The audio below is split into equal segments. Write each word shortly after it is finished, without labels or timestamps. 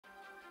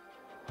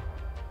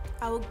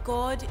Our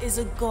God is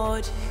a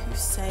God who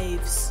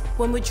saves.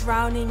 When we're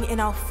drowning in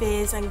our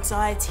fears,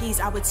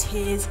 anxieties, our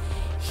tears,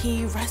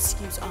 He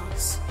rescues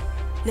us,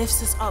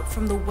 lifts us up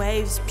from the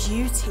waves,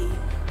 beauty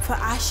for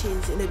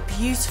ashes in a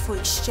beautiful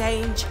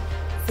exchange.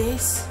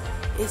 This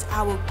is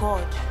our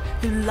God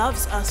who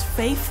loves us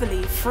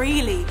faithfully,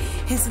 freely.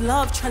 His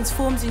love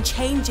transforms and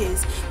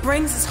changes,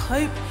 brings us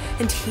hope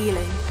and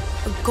healing.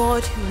 A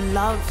God who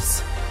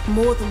loves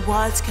more than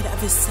words could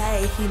ever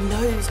say. He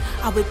knows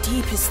our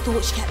deepest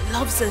thoughts, yet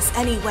loves us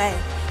anyway.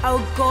 Our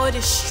God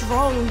is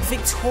strong,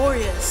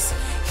 victorious.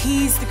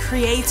 He's the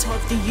creator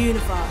of the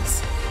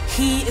universe.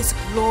 He is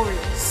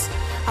glorious.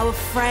 Our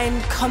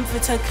friend,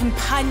 comforter,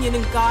 companion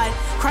and guide,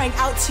 crying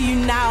out to you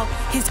now,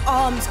 His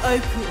arms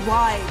open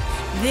wide.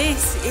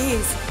 This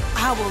is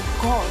our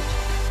God.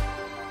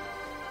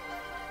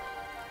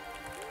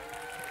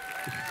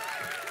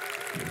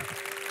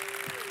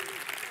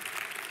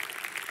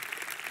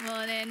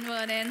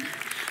 Morning.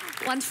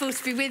 Wonderful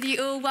to be with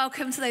you all.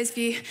 Welcome to those of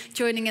you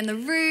joining in the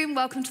room.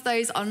 Welcome to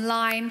those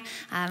online.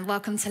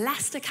 Welcome to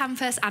Leicester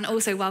campus, and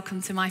also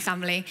welcome to my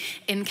family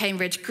in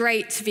Cambridge.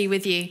 Great to be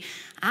with you.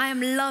 I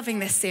am loving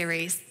this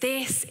series.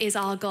 This is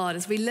our God,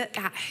 as we look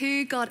at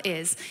who God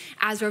is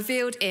as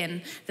revealed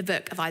in the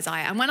book of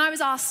Isaiah. And when I was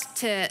asked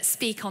to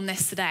speak on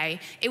this today,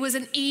 it was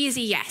an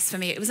easy yes for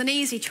me. It was an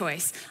easy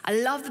choice. I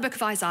love the book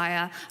of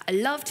Isaiah. I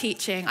love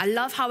teaching. I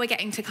love how we're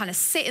getting to kind of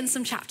sit in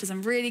some chapters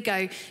and really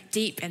go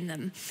deep in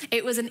them.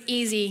 It was an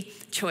easy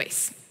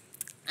choice.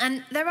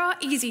 And there are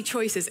easy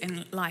choices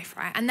in life,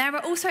 right? And there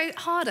are also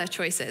harder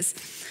choices.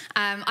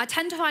 I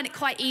tend to find it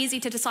quite easy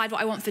to decide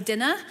what I want for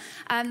dinner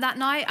that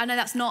night. I know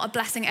that's not a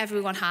blessing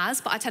everyone has,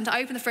 but I tend to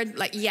open the fridge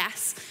like,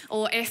 yes.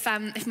 Or if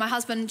my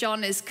husband,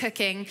 John, is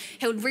cooking,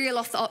 he'll reel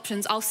off the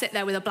options. I'll sit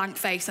there with a blank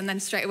face, and then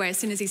straight away, as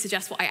soon as he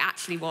suggests what I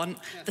actually want,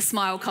 the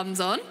smile comes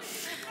on.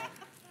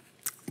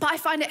 But I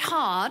find it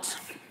hard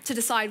to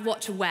decide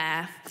what to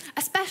wear,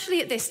 especially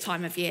at this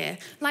time of year.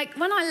 Like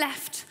when I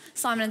left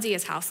Simon and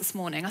Zia's house this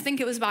morning, I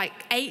think it was like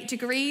 8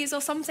 degrees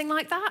or something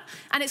like that.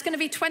 And it's going to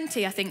be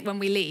 20, I think, when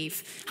we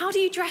leave. How do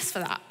you dress for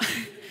that?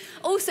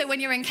 Also, when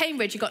you're in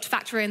Cambridge, you've got to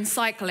factor in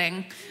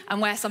cycling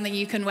and wear something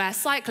you can wear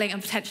cycling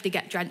and potentially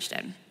get drenched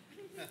in.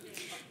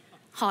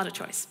 Harder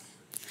choice.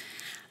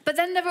 But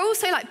then there are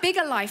also like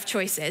bigger life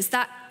choices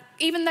that,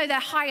 even though they're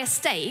higher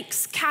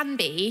stakes, can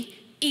be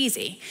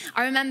easy.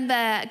 I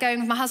remember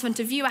going with my husband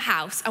to view a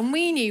house, and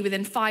we knew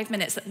within 5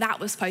 minutes that that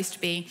was supposed to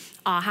be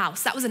our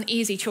house. That was an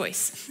easy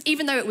choice,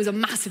 even though it was a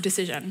massive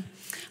decision.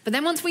 But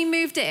then once we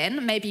moved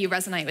in, maybe you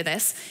resonate with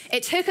this,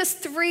 it took us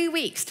 3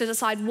 weeks to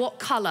decide what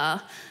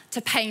colour to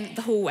paint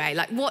the hallway.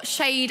 Like what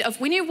shade of,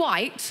 we knew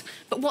white,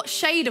 but what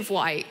shade of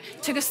white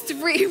took us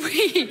 3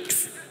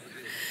 weeks.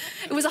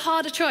 It was a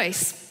harder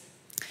choice.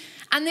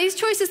 And these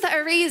choices that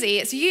are easy,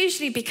 it's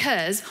usually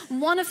because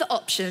one of the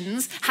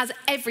options has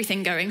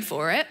everything going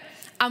for it,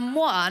 and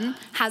one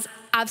has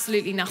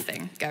absolutely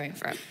nothing going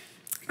for it.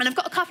 And I've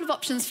got a couple of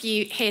options for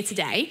you here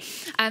today.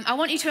 I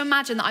want you to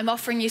imagine that I'm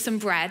offering you some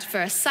bread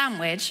for a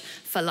sandwich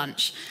for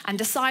lunch, and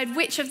decide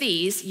which of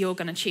these you're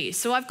going to choose.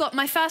 So I've got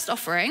my first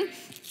offering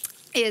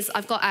is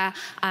I've got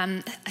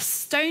a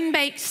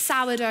stone-baked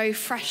sourdough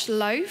fresh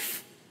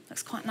loaf.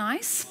 Looks quite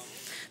nice.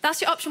 That's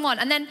your option one.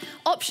 And then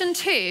option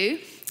two,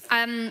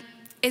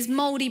 is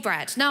mouldy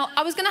bread. Now,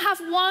 I was going to have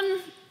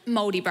one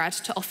mouldy bread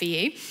to offer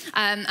you,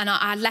 and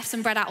I left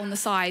some bread out on the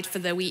side for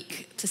the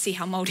week to see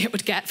how mouldy it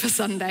would get for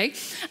Sunday.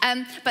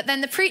 But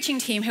then the preaching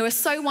team, who are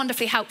so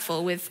wonderfully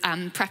helpful with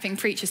prepping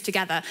preachers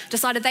together,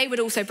 decided they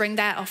would also bring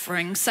their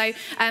offering. So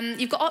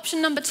you've got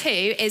option number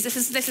two, is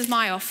this is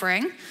my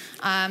offering.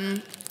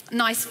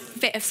 Nice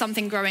bit of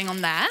something growing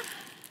on there.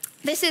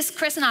 This is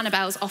Chris and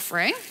Annabelle's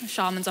offering,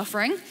 Sharman's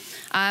offering.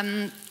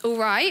 All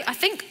right, I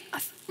think,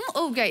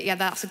 oh great, yeah,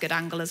 that's a good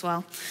angle as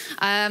well.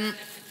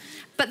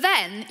 But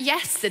then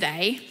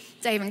yesterday,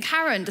 Dave and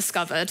Karen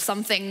discovered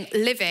something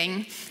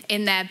living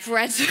in their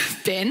bread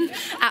bin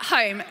at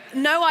home.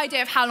 No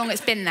idea of how long it's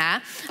been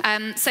there.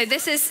 So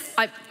this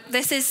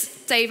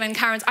is Dave and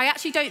Karen's. I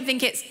actually don't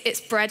think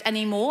it's bread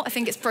anymore. I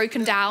think it's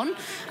broken down,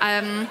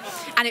 and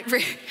it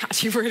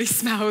actually really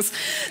smells.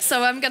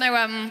 So I'm going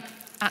to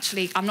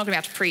actually, I'm not going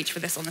to be able to preach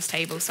with this on this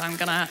table, so I'm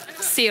going to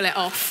seal it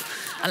off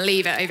and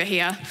leave it over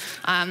here.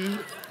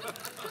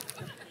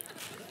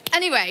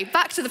 Anyway,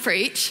 back to the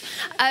preach.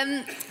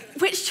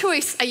 Which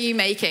choice are you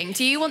making?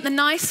 Do you want the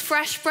nice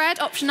fresh bread,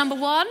 option number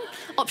one?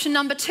 Option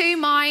number two,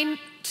 mine,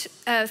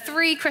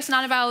 3, Chris and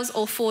Annabelle's,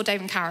 or 4,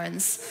 Dave and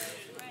Karen's?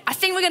 I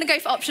think we're going to go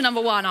for option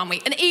number one, aren't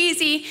we? An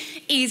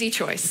easy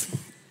choice.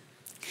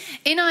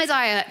 In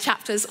Isaiah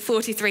chapters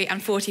 43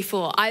 and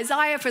 44,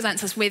 Isaiah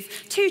presents us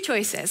with 2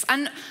 choices,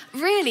 and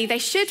really they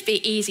should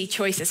be easy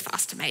choices for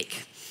us to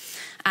make.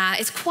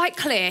 It's quite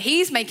clear,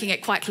 he's making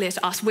it quite clear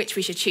to us which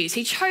we should choose.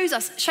 He shows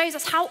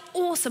us how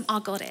awesome our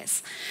God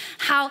is,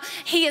 how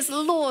he is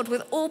Lord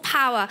with all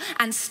power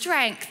and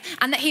strength,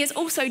 and that he is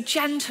also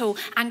gentle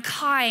and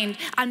kind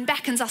and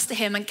beckons us to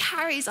him and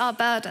carries our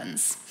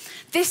burdens.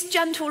 This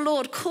gentle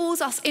Lord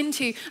calls us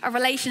into a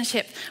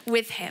relationship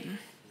with him,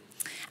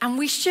 and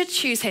we should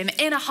choose him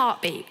in a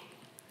heartbeat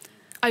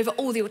over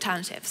all the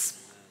alternatives.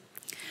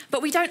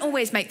 But we don't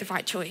always make the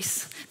right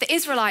choice. The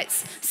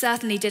Israelites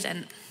certainly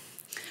didn't.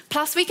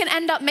 Plus, we can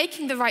end up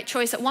making the right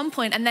choice at one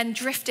point and then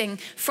drifting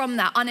from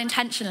that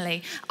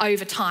unintentionally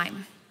over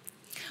time.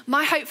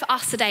 My hope for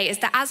us today is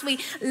that as we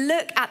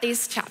look at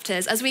these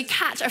chapters, as we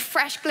catch a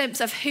fresh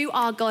glimpse of who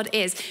our God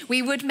is,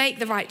 we would make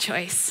the right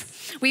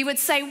choice. We would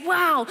say,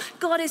 wow,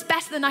 God is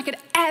better than I could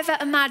ever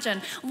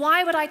imagine.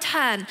 Why would I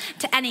turn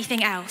to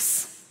anything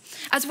else?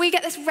 As we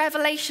get this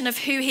revelation of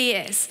who he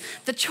is,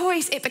 the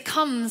choice, it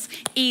becomes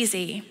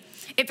easy.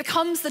 It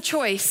becomes the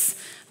choice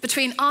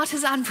between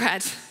artisan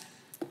bread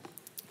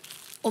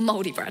or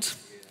moldy bread.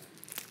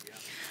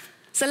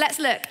 So let's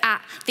look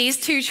at these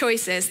two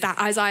choices that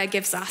Isaiah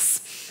gives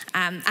us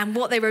and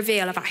what they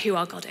reveal about who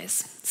our God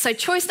is. So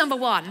choice number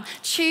one,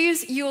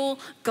 choose your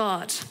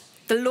God,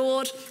 the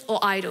Lord or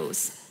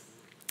idols.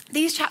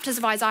 These chapters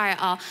of Isaiah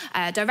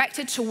are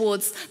directed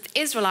towards the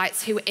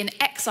Israelites who were in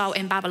exile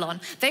in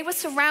Babylon. They were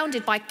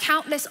surrounded by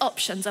countless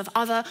options of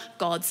other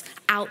gods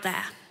out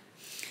there.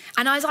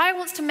 And Isaiah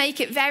wants to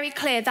make it very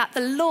clear that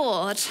the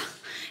Lord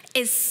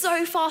is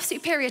so far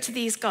superior to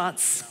these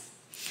gods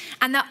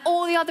and that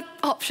all the other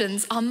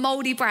options are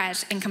moldy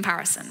bread in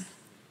comparison.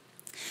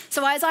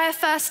 So Isaiah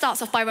first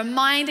starts off by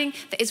reminding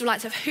the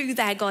Israelites of who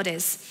their God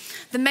is.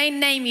 The main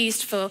name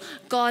used for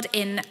God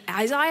in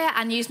Isaiah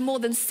and used more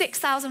than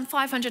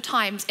 6,500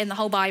 times in the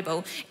whole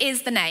Bible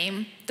is the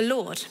name, the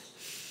Lord.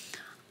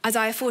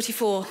 Isaiah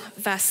 44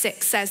 verse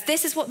 6 says,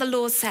 "This is what the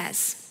Lord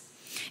says,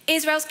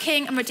 Israel's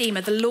King and Redeemer,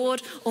 the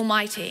Lord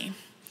Almighty."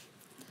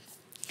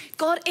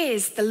 God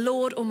is the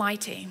Lord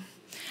Almighty.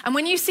 And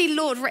when you see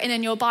Lord written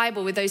in your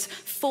Bible with those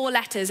 4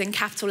 letters in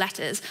capital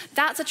letters,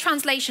 that's a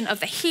translation of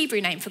the Hebrew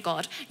name for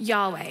God,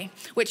 Yahweh,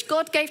 which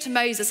God gave to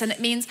Moses, and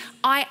it means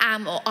I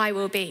am or I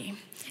will be.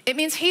 It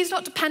means he's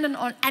not dependent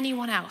on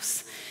anyone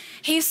else.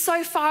 He's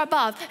so far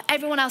above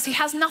everyone else. He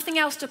has nothing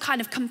else to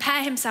kind of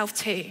compare himself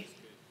to.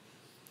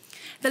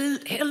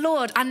 The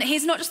Lord, and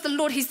he's not just the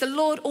Lord, he's the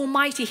Lord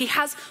Almighty. He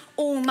has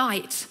all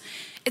might.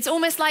 It's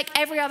almost like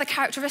every other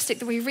characteristic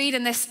that we read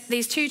in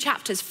these 2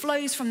 chapters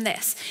flows from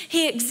this.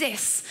 He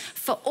exists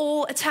for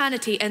all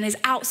eternity and is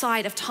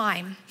outside of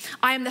time.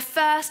 I am the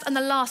first and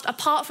the last.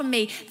 Apart from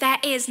me, there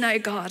is no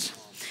God.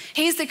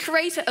 He is the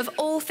creator of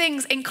all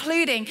things,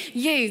 including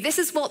you. This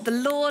is what the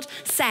Lord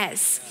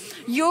says.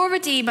 Your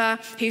Redeemer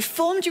who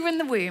formed you in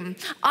the womb.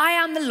 I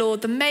am the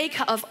Lord, the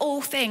maker of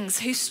all things,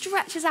 who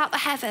stretches out the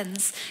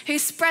heavens, who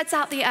spreads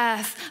out the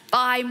earth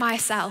by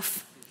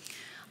myself.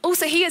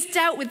 Also, he has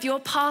dealt with your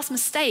past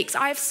mistakes.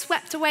 I have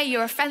swept away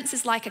your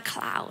offenses like a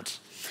cloud,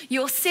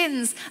 your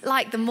sins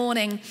like the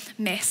morning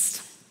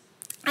mist.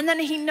 And then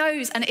he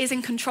knows and is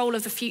in control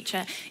of the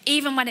future,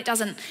 even when it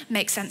doesn't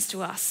make sense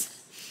to us.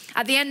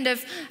 At the end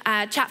of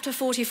chapter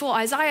 44,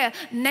 Isaiah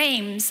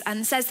names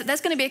and says that there's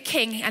going to be a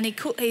king, and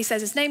he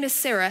says his name is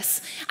Cyrus,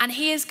 and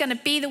he is going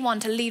to be the one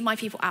to lead my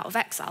people out of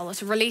exile, or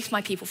to release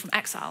my people from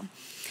exile.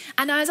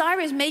 And Isaiah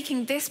is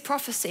making this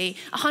prophecy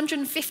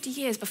 150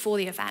 years before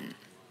the event.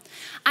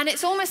 And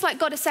it's almost like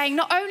God is saying,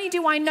 not only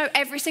do I know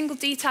every single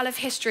detail of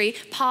history,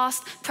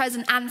 past,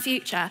 present, and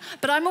future,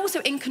 but I'm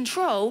also in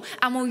control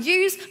and will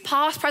use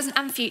past, present,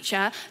 and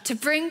future to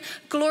bring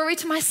glory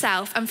to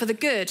myself and for the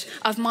good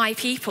of my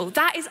people.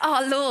 That is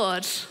our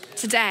Lord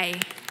today.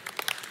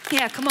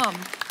 Yeah, come on.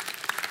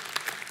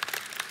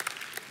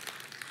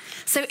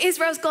 So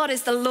Israel's God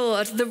is the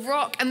Lord, the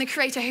rock and the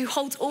creator who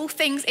holds all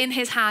things in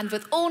his hand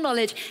with all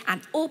knowledge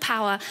and all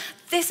power.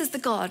 This is the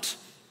God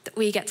that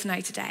we get to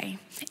know today.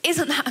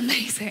 Isn't that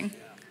amazing?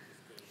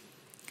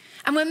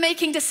 And we're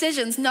making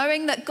decisions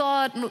knowing that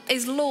God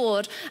is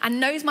Lord and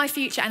knows my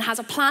future and has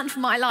a plan for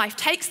my life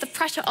takes the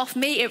pressure off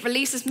me. It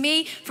releases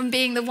me from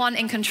being the one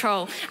in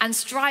control and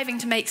striving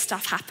to make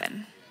stuff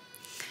happen.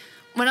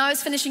 When I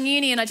was finishing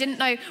uni and I didn't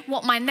know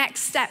what my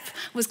next step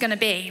was going to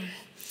be,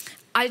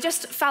 I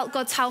just felt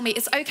God tell me,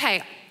 it's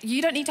okay,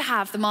 you don't need to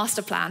have the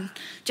master plan.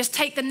 Just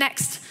take the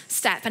next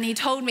step. And he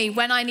told me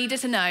when I needed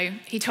to know,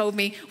 he told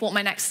me what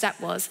my next step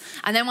was.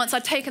 And then once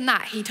I'd taken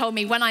that, he told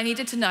me when I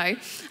needed to know.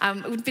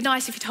 It would be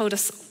nice if he told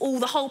us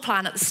the whole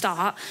plan at the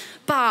start.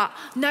 But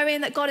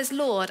knowing that God is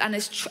Lord and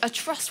is a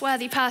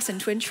trustworthy person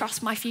to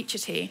entrust my future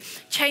to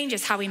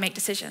changes how we make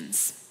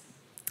decisions.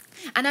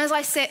 And as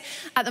I sit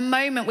at the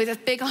moment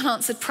with big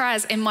unanswered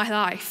prayers in my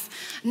life,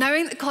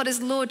 knowing that God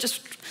is Lord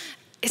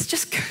it's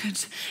just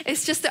good.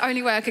 It's just the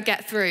only way I could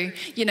get through.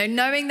 You know,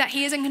 knowing that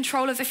he is in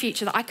control of the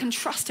future, that I can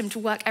trust him to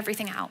work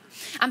everything out.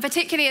 And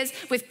particularly as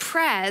with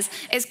prayers,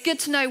 it's good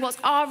to know what's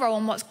our role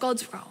and what's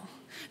God's role.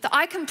 That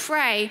I can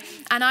pray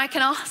and I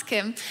can ask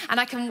him and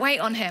I can wait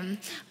on him,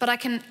 but I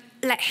can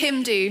let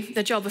him do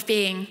the job of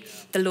being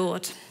the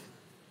Lord.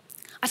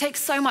 I take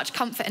so much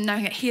comfort in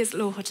knowing that he is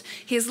Lord.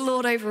 He is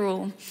Lord over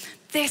all.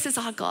 This is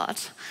our God,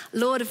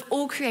 Lord of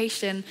all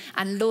creation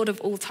and Lord of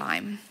all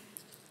time.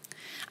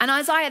 And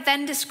Isaiah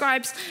then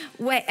describes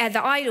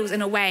the idols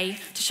in a way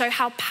to show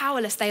how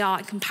powerless they are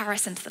in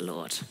comparison to the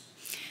Lord.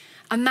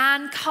 A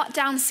man cut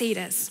down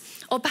cedars,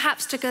 or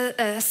perhaps took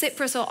a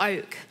cypress or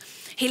oak,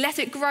 He let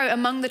it grow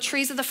among the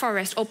trees of the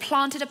forest, or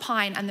planted a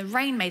pine and the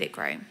rain made it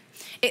grow.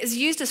 It is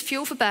used as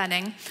fuel for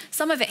burning.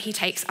 Some of it he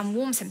takes and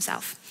warms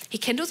himself. He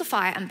kindles a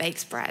fire and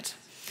bakes bread.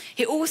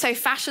 He also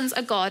fashions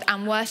a god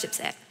and worships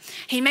it.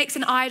 He makes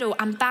an idol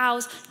and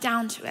bows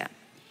down to it.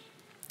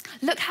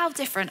 Look how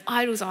different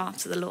idols are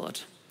to the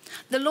Lord.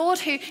 The Lord,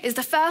 who is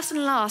the first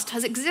and last,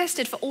 has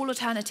existed for all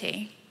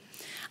eternity.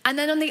 And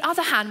then on the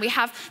other hand, we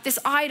have this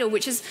idol,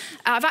 which is,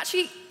 I've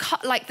actually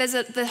cut, there's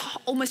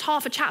almost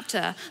half a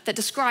chapter that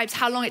describes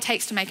how long it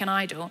takes to make an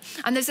idol.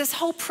 And there's this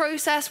whole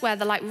process where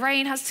the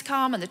rain has to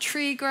come and the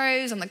tree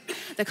grows and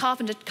the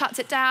carpenter cuts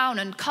it down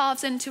and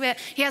carves into it.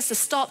 He has to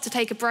stop to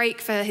take a break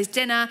for his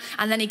dinner,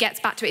 and then he gets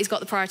back to it. He's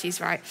got the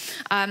priorities right.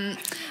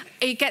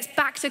 He gets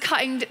back to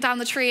cutting down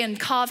the tree and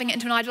carving it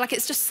into an idol.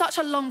 It's just such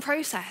a long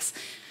process.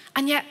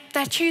 And yet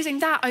they're choosing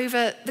that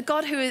over the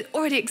God who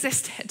already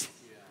existed.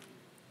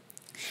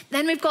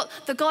 Then we've got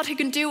the God who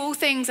can do all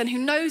things and who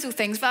knows all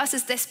things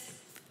versus this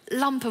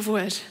lump of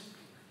wood.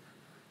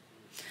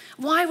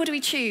 Why would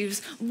we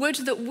choose wood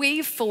that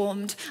we've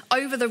formed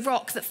over the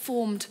rock that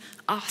formed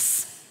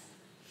us?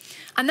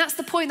 And that's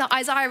the point that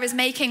Isaiah is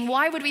making.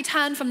 Why would we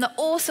turn from the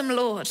awesome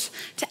Lord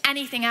to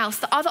anything else?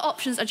 The other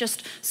options are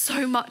just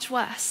so much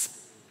worse.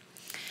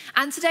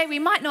 And today we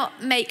might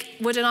not make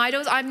wooden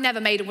idols. I've never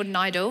made a wooden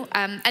idol.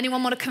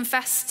 Anyone want to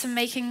confess to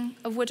making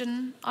a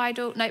wooden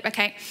idol? No,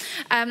 okay.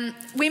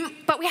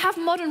 But we have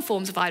modern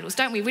forms of idols,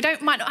 don't we? We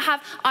might not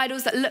have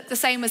idols that look the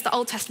same as the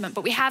Old Testament,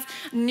 but we have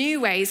new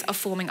ways of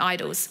forming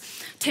idols.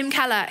 Tim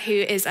Keller, who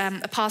is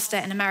a pastor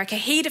in America,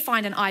 he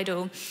defined an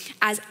idol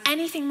as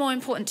anything more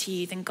important to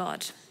you than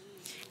God.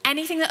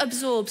 Anything that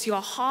absorbs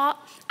your heart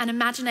and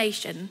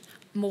imagination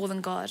more than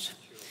God.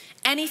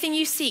 Anything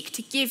you seek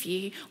to give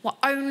you what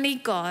only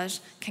God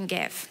can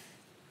give.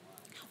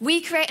 We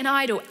create an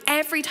idol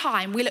every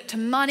time we look to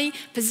money,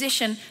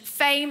 position,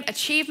 fame,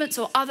 achievements,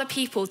 or other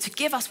people to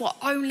give us what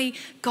only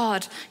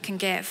God can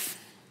give.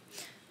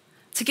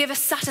 To give us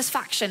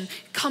satisfaction,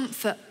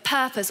 comfort,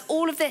 purpose.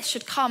 All of this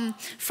should come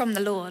from the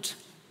Lord.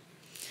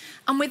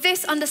 And with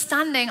this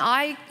understanding,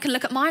 I can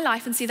look at my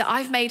life and see that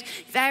I've made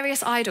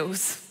various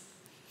idols.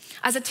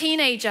 As a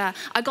teenager,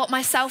 I got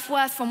my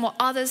self-worth from what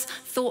others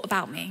thought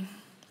about me.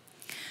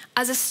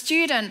 As a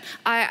student,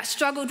 I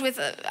struggled with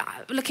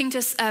looking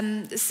to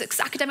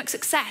academic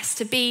success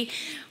to be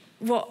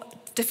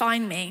what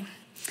defined me.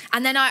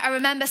 And then I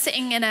remember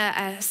sitting in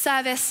a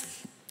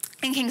service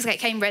in Kingsgate,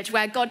 Cambridge,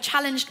 where God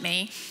challenged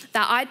me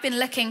that I'd been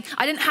looking,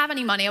 I didn't have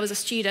any money, I was a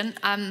student,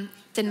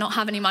 did not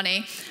have any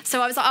money.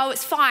 So I was like, oh,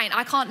 it's fine,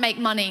 I can't make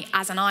money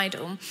as an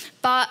idol.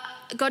 But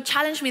God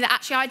challenged me that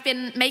actually I'd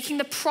been making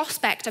the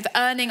prospect of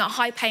earning a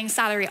high-paying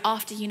salary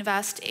after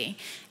university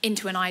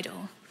into an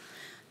idol.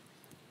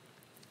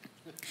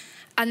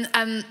 And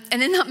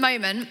in that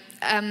moment,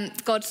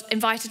 God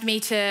invited me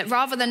to,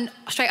 rather than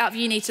straight out of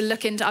uni, to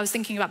look into, I was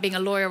thinking about being a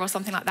lawyer or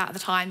something like that at the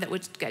time that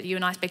would get you a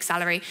nice big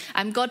salary.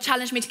 God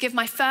challenged me to give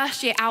my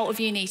first year out of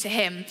uni to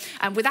him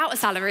without a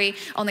salary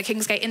on the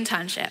Kingsgate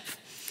internship.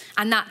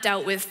 And that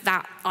dealt with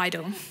that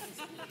idol.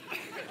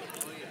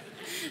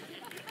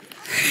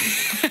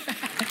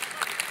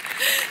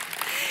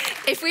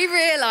 If we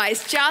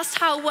realise just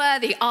how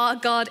worthy our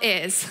God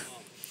is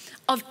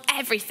of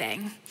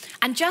everything,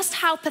 and just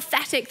how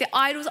pathetic the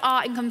idols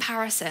are in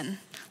comparison,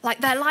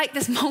 they're like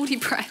this moldy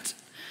bread,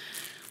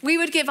 we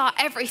would give our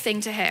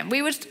everything to him.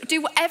 We would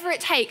do whatever it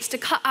takes to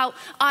cut out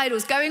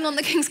idols, going on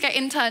the Kingsgate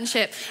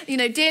internship,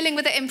 dealing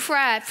with it in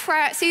prayer,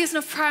 season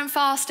of prayer and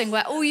fasting,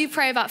 where all you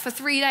pray about for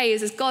 3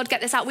 days is, God,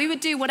 get this out. We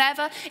would do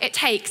whatever it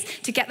takes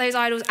to get those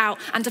idols out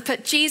and to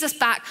put Jesus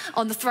back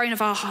on the throne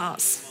of our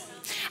hearts.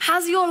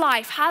 Has your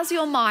life, has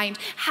your mind,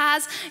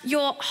 has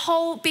your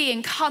whole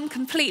being come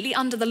completely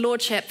under the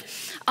lordship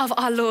of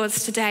our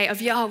Lords today, of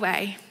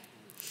Yahweh?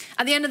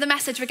 At the end of the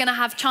message, we're going to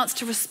have a chance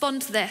to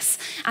respond to this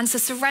and to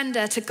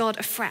surrender to God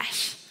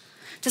afresh.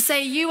 To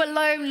say, you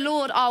alone,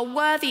 Lord, are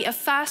worthy of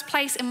first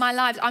place in my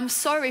life. I'm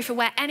sorry for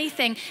where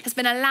anything has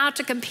been allowed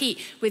to compete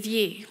with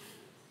you.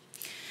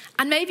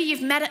 And maybe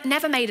you've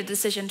never made a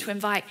decision to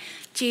invite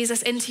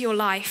Jesus into your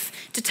life,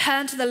 to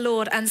turn to the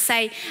Lord and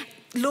say,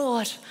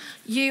 Lord,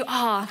 you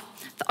are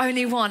the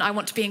only one I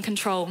want to be in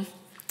control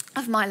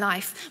of my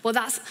life. Well,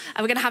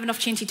 we're going to have an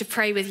opportunity to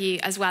pray with you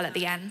as well at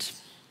the end.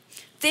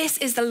 This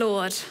is the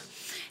Lord.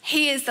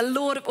 He is the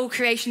Lord of all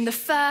creation, the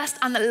first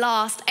and the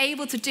last,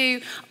 able to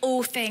do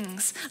all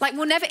things.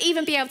 We'll never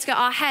even be able to get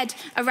our head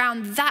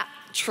around that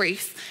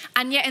truth.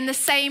 And yet in the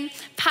same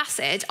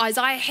passage,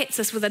 Isaiah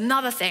hits us with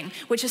another thing,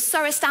 which is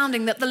so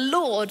astounding, that the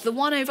Lord, the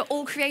one over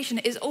all creation,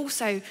 is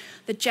also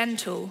the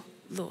gentle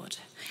Lord.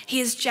 He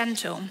is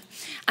gentle.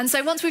 And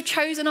so once we've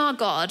chosen our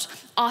God,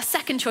 our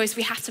second choice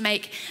we have to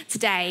make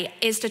today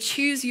is to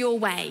choose your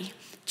way,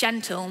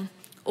 gentle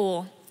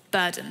or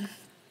burden.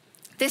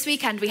 This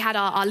weekend we had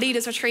our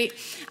leaders retreat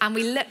and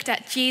we looked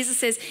at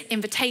Jesus'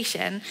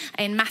 invitation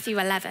in Matthew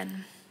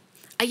 11.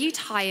 Are you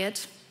tired,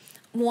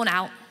 worn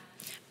out,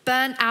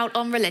 burnt out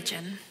on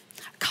religion?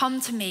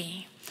 Come to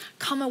me.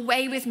 Come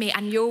away with me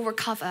and you'll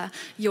recover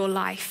your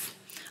life.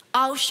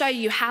 I'll show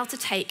you how to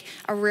take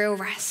a real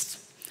rest.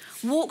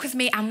 Walk with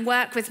me and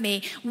work with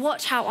me.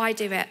 Watch how I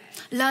do it.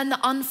 Learn the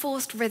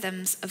unforced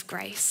rhythms of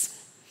grace.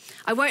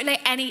 I won't lay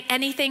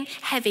anything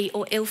heavy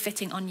or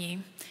ill-fitting on you.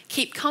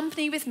 Keep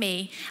company with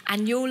me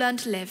and you'll learn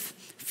to live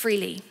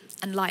freely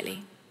and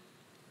lightly.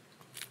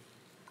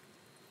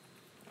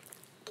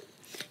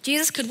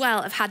 Jesus could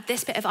well have had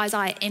this bit of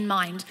Isaiah in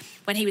mind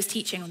when he was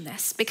teaching on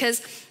this,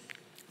 because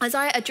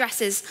Isaiah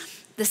addresses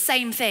the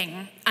same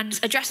thing and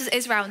addresses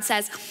Israel and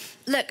says,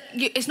 look,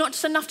 it's not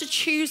just enough to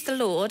choose the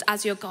Lord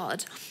as your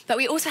God, but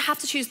we also have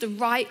to choose the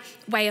right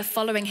way of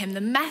following him.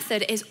 The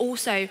method is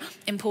also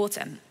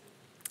important.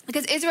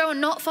 Because Israel are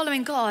not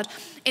following God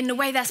in the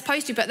way they're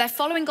supposed to, but they're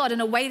following God in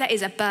a way that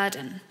is a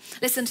burden.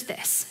 Listen to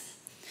this.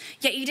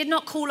 Yet you did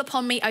not call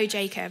upon me, O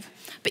Jacob,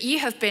 but you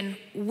have been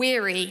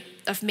weary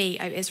of me,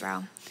 O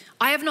Israel.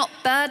 I have not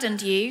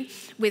burdened you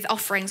with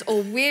offerings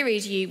or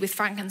wearied you with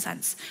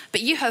frankincense,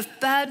 but you have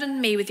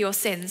burdened me with your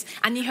sins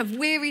and you have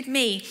wearied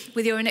me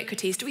with your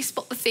iniquities. Do we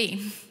spot the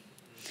theme?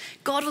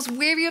 God was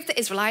weary of the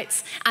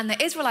Israelites and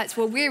the Israelites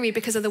were weary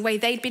because of the way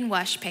they'd been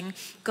worshipping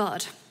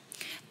God.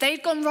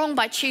 They'd gone wrong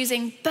by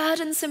choosing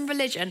burdensome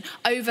religion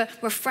over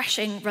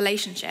refreshing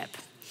relationship.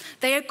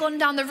 They had gone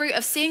down the route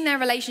of seeing their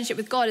relationship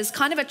with God as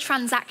kind of a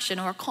transaction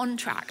or a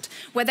contract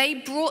where they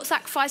brought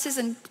sacrifices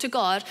to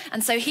God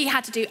and so he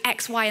had to do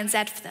X, Y, and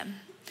Z for them.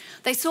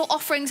 They saw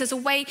offerings as a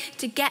way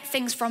to get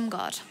things from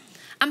God.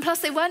 And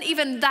plus they weren't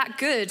even that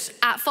good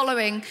at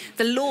following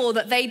the law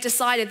that they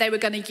decided they were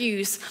going to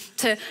use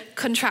to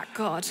contract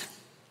God.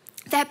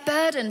 They're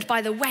burdened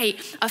by the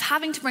weight of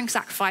having to bring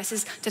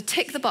sacrifices to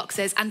tick the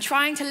boxes and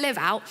trying to live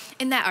out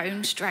in their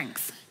own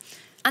strength.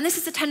 And this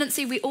is a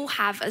tendency we all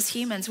have as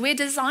humans. We're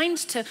designed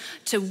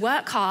to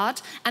work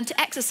hard and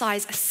to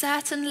exercise a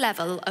certain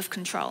level of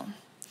control.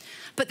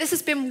 But this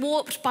has been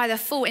warped by the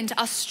fall into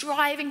us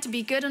striving to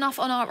be good enough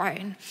on our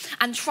own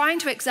and trying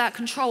to exert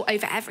control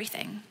over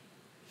everything.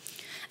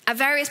 At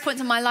various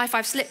points in my life,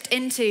 I've slipped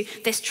into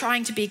this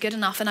trying to be good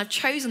enough and I've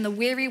chosen the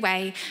weary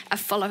way of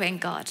following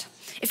God.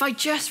 If I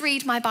just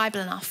read my Bible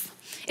enough,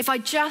 if I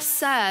just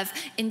serve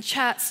in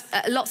church,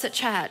 lots at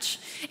church,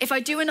 if I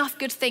do enough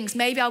good things,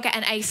 maybe I'll get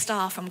an A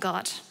star from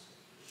God.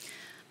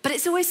 But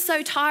it's always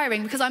so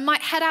tiring because I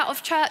might head out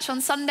of church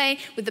on Sunday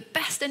with the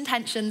best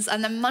intentions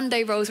and then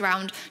Monday rolls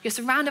around. You're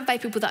surrounded by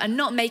people that are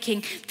not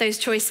making those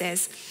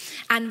choices.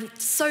 And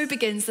so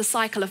begins the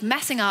cycle of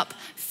messing up,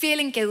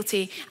 feeling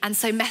guilty, and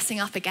so messing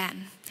up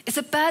again. It's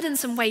a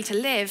burdensome way to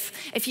live.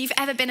 If you've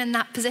ever been in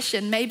that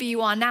position, maybe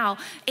you are now,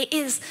 it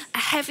is a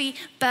heavy,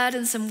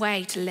 burdensome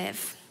way to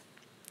live.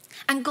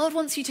 And God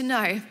wants you to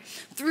know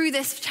through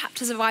this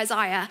chapters of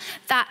Isaiah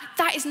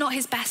that is not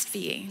his best for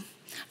you.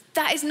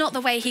 That is not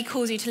the way he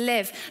calls you to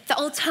live. The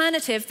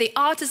alternative, the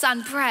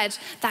artisan bread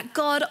that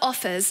God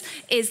offers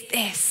is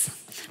this.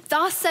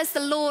 Thus says the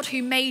Lord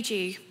who made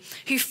you,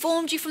 who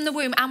formed you from the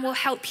womb and will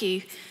help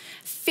you.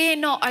 Fear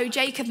not, O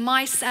Jacob,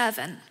 my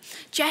servant,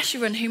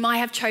 Jeshurun, whom I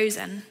have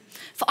chosen.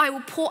 For I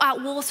will pour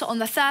out water on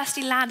the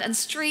thirsty land and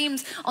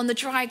streams on the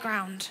dry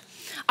ground.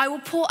 I will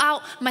pour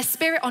out my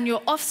spirit on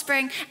your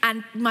offspring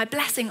and my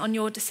blessing on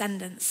your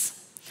descendants.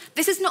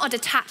 This is not a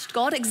detached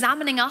God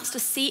examining us to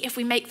see if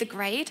we make the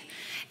grade.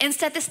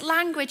 Instead, this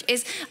language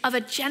is of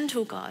a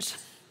gentle God.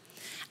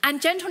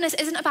 And gentleness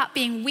isn't about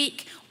being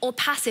weak or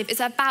passive. It's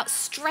about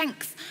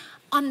strength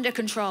under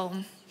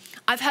control.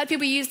 I've heard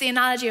people use the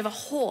analogy of a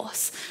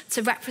horse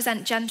to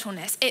represent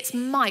gentleness. It's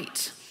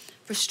might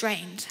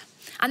restrained.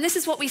 And this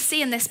is what we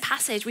see in this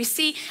passage. We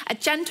see a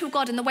gentle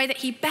God in the way that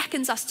he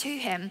beckons us to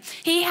him.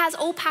 He has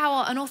all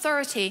power and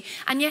authority,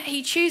 and yet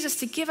he chooses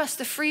to give us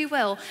the free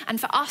will and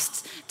for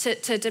us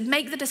to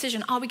make the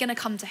decision, are we going to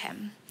come to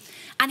him?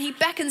 And he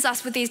beckons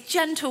us with these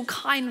gentle,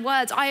 kind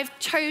words. I have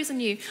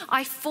chosen you.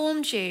 I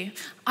formed you.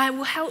 I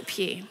will help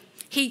you.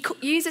 He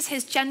uses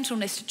his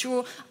gentleness to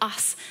draw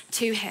us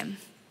to him.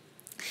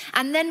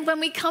 And then when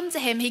we come to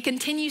him, he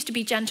continues to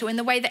be gentle in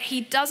the way that he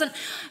doesn't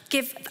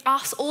give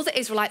us or the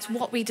Israelites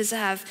what we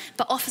deserve,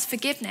 but offers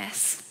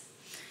forgiveness.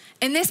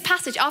 In this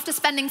passage, after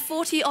spending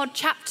 40 odd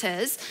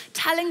chapters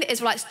telling the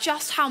Israelites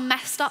just how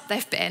messed up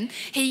they've been,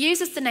 he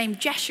uses the name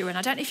Jeshurun.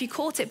 I don't know if you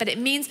caught it, but it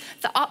means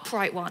the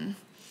upright one.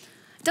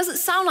 It doesn't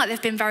sound like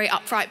they've been very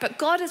upright, but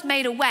God has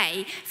made a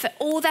way for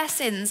all their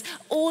sins,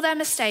 all their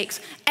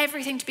mistakes,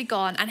 everything to be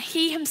gone. And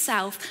he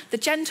himself, the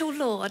gentle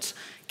Lord,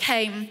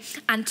 came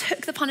and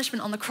took the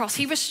punishment on the cross.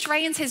 He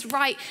restrains his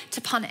right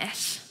to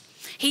punish.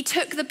 He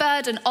took the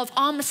burden of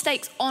our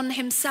mistakes on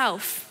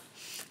himself.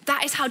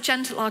 That is how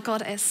gentle our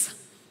God is.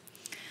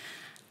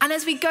 And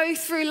as we go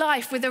through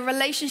life with a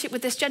relationship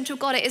with this gentle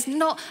God, it is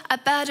not a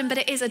burden, but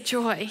it is a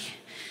joy.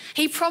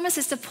 He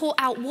promises to pour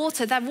out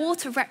water. That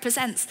water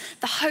represents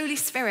the Holy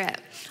Spirit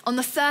on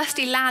the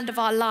thirsty land of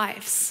our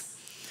lives.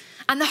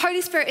 And the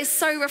Holy Spirit is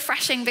so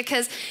refreshing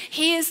because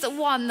he is the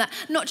one that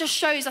not just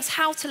shows us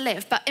how to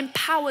live, but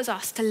empowers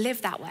us to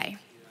live that way.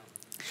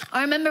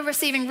 I remember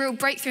receiving real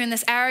breakthrough in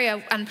this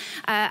area and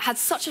had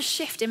such a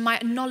shift in my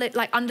knowledge,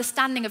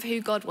 understanding of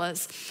who God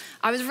was.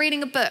 I was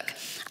reading a book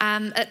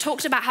that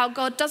talked about how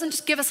God doesn't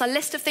just give us a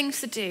list of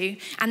things to do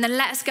and then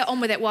let us get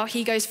on with it while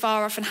he goes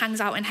far off and hangs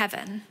out in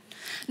heaven.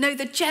 No,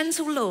 the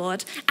gentle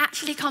Lord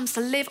actually comes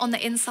to live on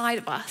the inside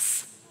of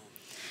us.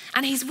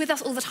 And he's with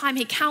us all the time.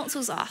 He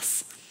counsels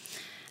us.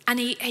 And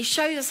he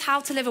shows us how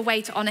to live a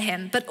way to honor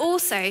him. But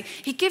also,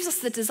 he gives us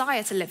the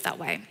desire to live that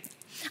way.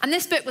 And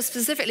this book was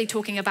specifically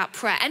talking about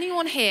prayer.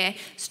 Anyone here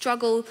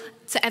struggle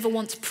to ever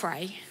want to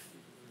pray?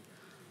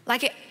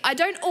 I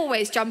don't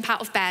always jump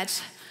out of bed,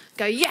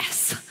 go,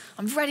 yes,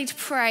 I'm ready to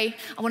pray.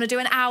 I want to do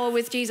an hour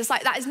with Jesus.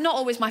 That is not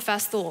always my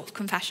first thought,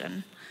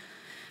 confession.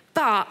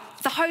 But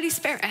the Holy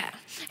Spirit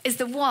is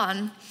the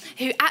one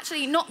who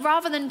actually, not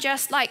rather than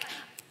just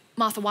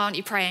Martha, why aren't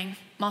you praying?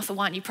 Martha,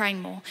 why aren't you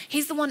praying more?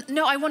 He's the one,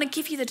 no, I want to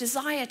give you the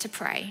desire to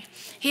pray.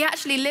 He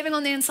actually, living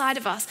on the inside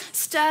of us,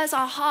 stirs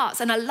our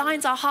hearts and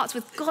aligns our hearts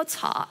with God's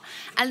heart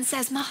and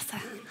says, Martha,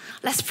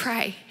 let's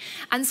pray.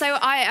 And so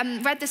I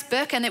read this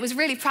book and it was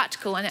really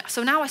practical. And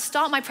so now I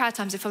start my prayer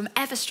times, if I'm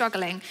ever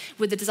struggling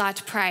with the desire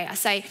to pray, I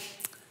say,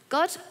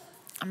 God,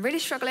 I'm really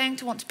struggling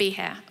to want to be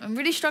here. I'm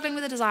really struggling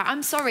with the desire.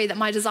 I'm sorry that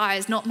my desire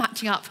is not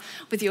matching up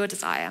with your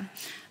desire.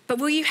 But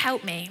will you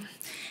help me?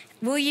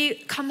 Will you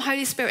come,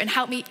 Holy Spirit, and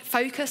help me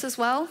focus as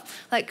well?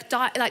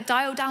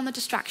 Dial down the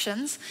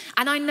distractions.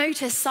 And I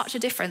notice such a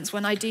difference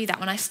when I do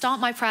that, when I start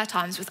my prayer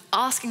times with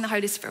asking the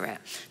Holy Spirit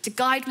to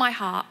guide my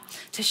heart,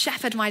 to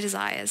shepherd my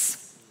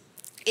desires.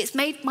 It's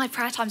made my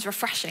prayer times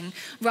refreshing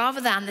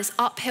rather than this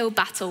uphill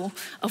battle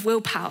of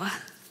willpower.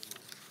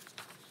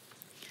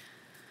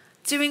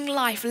 Doing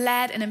life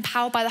led and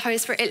empowered by the Holy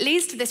Spirit, it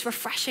leads to this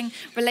refreshing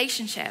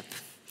relationship.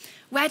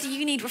 Where do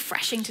you need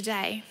refreshing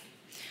today?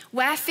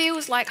 Where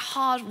feels like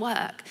hard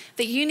work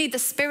that you need the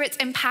Spirit's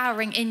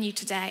empowering in you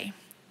today?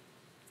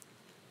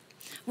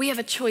 We have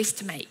a choice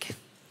to make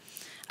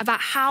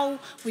about how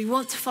we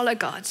want to follow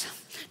God.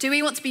 Do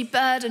we want to be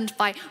burdened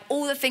by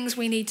all the things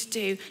we need to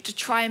do to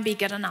try and be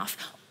good enough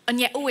and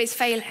yet always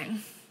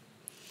failing?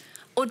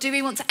 Or do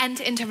we want to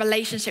enter into a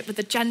relationship with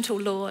the gentle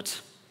Lord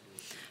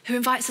who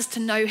invites us to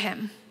know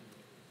him,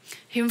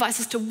 who invites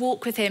us to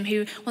walk with him,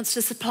 who wants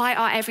to supply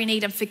our every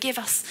need and forgive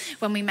us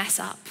when we mess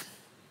up?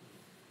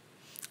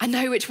 I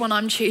know which one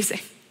I'm choosing.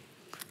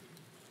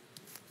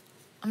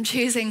 I'm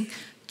choosing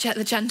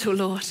the gentle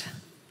Lord.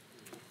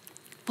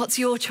 What's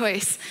your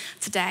choice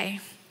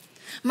today?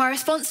 My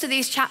response to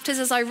these chapters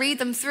as I read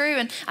them through,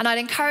 and I'd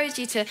encourage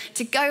you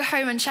to go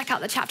home and check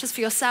out the chapters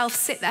for yourself,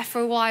 sit there for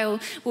a while.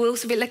 We'll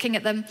also be looking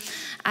at them.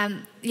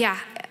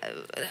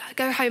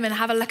 Go home and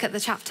have a look at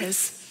the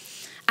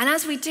chapters. And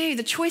as we do,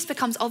 the choice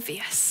becomes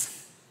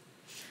obvious.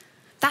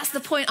 That's the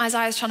point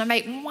Isaiah's trying to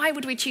make. Why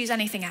would we choose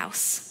anything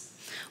else?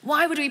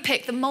 Why would we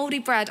pick the moldy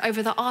bread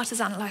over the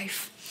artisan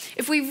loaf?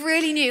 If we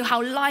really knew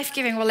how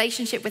life-giving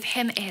relationship with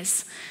him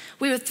is,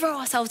 we would throw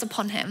ourselves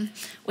upon him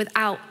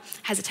without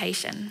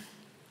hesitation.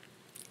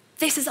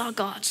 This is our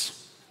God,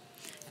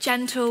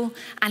 gentle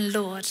and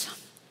Lord.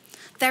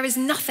 There is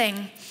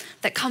nothing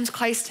that comes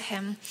close to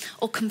him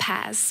or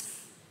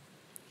compares.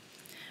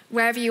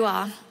 Wherever you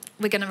are,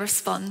 we're going to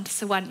respond.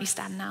 So why don't you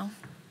stand now?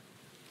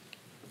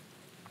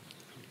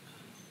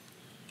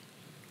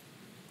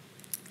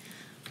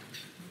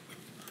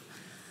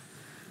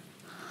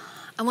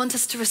 I want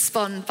us to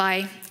respond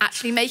by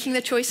actually making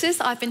the choices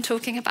that I've been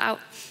talking about.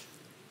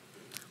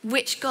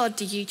 Which God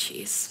do you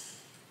choose?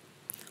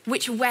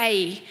 Which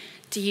way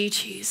do you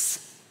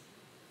choose?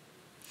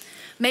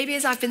 Maybe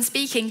as I've been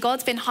speaking,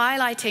 God's been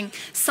highlighting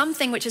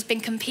something which has been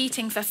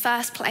competing for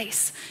first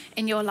place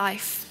in your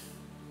life.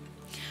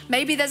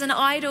 Maybe there's an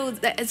idol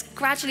that has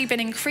gradually been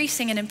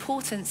increasing in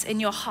importance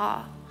in your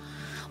heart,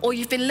 or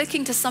you've been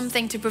looking to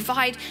something to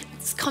provide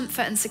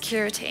comfort and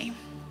security.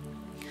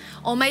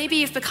 Or maybe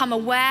you've become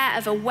aware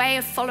of a way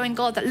of following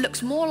God that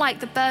looks more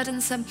like the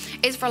burdensome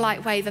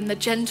Israelite way than the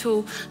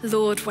gentle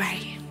Lord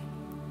way.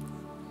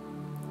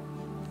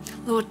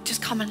 Lord,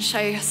 just come and show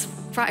us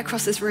right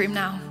across this room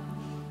now.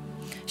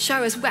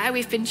 Show us where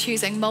we've been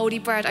choosing moldy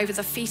bread over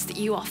the feast that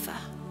you offer.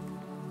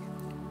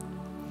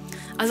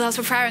 As I was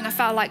preparing, I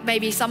felt like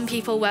maybe some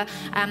people were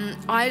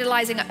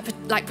idolizing,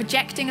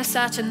 projecting a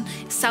certain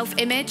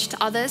self-image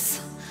to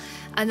others,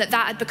 and that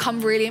had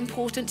become really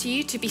important to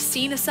you, to be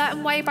seen a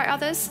certain way by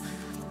others.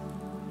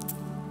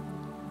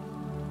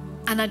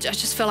 And I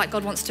just feel like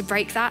God wants to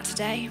break that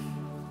today.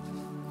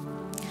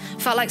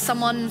 Felt like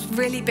someone's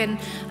really been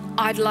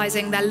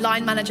idolizing their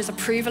line manager's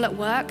approval at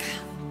work,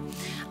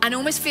 and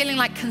almost feeling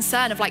like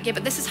concern of yeah,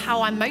 but this is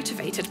how I'm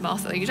motivated,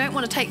 Martha. You don't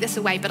want to take this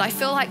away. But I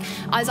feel like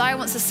Isaiah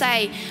wants to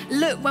say,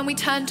 look, when we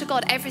turn to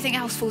God, everything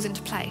else falls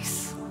into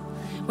place.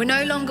 We're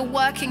no longer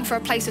working for a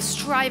place of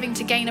striving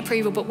to gain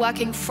approval, but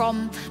working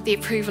from the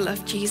approval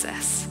of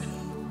Jesus.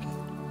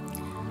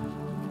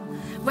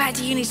 Where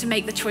do you need to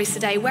make the choice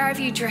today? Where have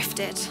you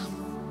drifted?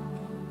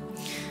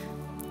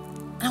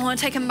 And I want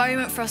to take a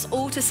moment for us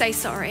all to say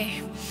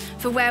sorry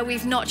for where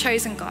we've not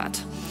chosen God,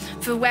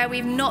 for where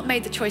we've not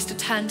made the choice to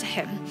turn to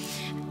him,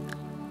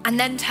 and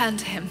then turn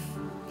to him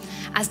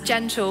as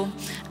gentle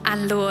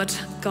and Lord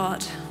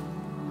God.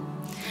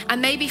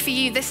 And maybe for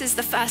you, this is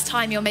the first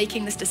time you're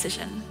making this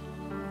decision.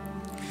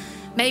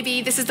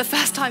 Maybe this is the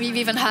first time you've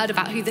even heard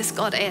about who this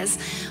God is.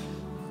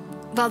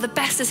 Well, the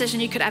best decision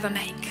you could ever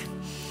make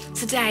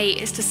today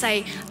is to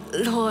say,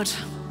 Lord,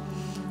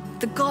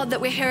 the God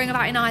that we're hearing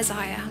about in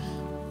Isaiah,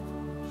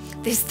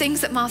 these things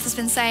that Martha's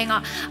been saying,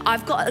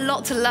 I've got a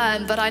lot to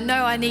learn, but I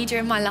know I need you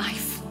in my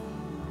life.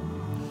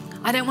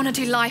 I don't want to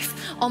do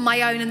life on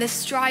my own in this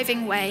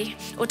striving way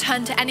or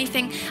turn to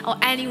anything or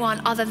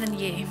anyone other than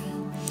you.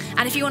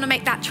 And if you want to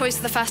make that choice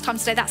for the first time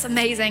today, that's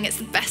amazing. It's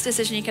the best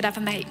decision you could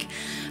ever make.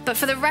 But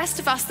for the rest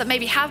of us that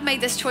maybe have made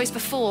this choice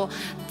before,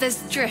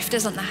 there's drift,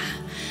 isn't there?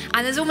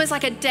 And there's almost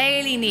like a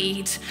daily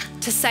need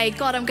to say,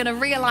 God, I'm going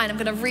to realign, I'm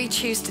going to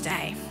re-choose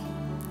today.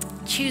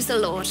 Choose the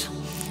Lord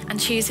and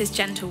choose his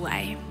gentle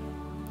way.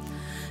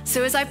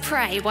 So as I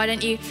pray, why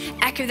don't you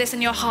echo this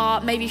in your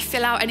heart, maybe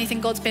fill out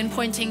anything God's been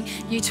pointing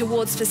you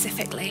towards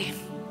specifically.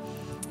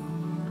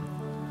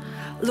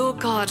 Lord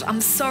God,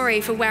 I'm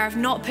sorry for where I've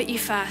not put you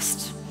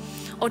first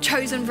or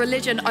chosen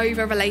religion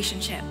over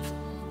relationship.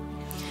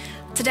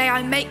 Today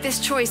I make this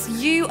choice.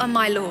 You are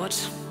my Lord.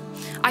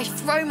 I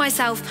throw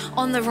myself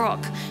on the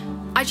rock.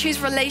 I choose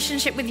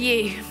relationship with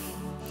you.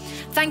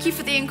 Thank you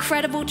for the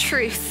incredible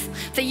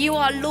truth that you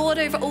are Lord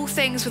over all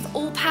things with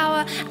all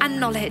power and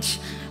knowledge,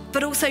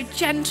 but also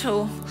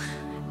gentle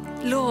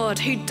Lord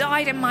who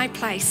died in my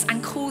place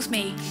and calls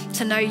me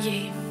to know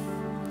you.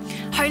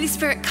 Holy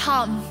Spirit,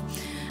 come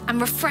and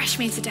refresh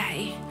me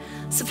today.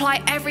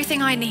 Supply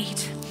everything I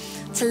need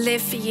to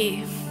live for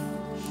you.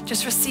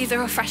 Just receive the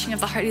refreshing of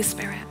the Holy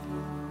Spirit.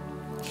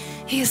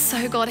 He is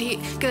so good.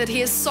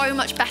 He is so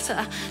much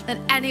better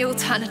than any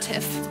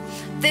alternative.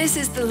 This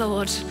is the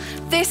Lord.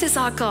 This is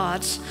our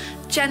God,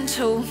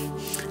 gentle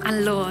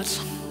and Lord.